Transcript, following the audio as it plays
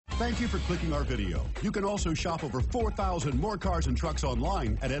Thank you for clicking our video. You can also shop over 4,000 more cars and trucks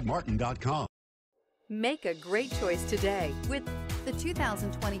online at edmartin.com. Make a great choice today with the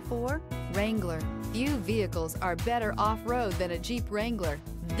 2024 Wrangler. Few vehicles are better off-road than a Jeep Wrangler.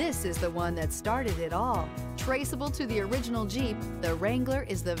 This is the one that started it all. Traceable to the original Jeep, the Wrangler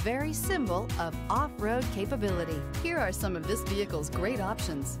is the very symbol of off-road capability. Here are some of this vehicle's great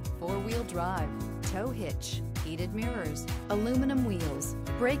options: four-wheel drive, tow hitch, heated mirrors, aluminum wheels,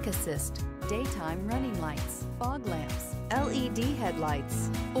 brake assist, daytime running lights, fog lamps, LED headlights,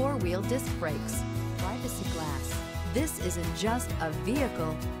 four-wheel disc brakes, privacy glass. This isn't just a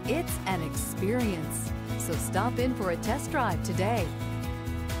vehicle, it's an experience. So stop in for a test drive today.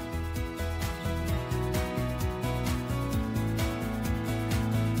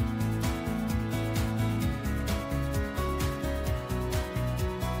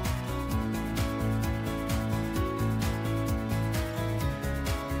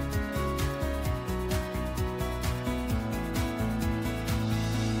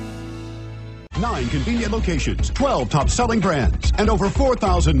 Nine convenient locations, 12 top-selling brands, and over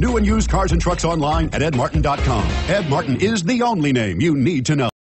 4,000 new and used cars and trucks online at edmartin.com. Ed Martin is the only name you need to know.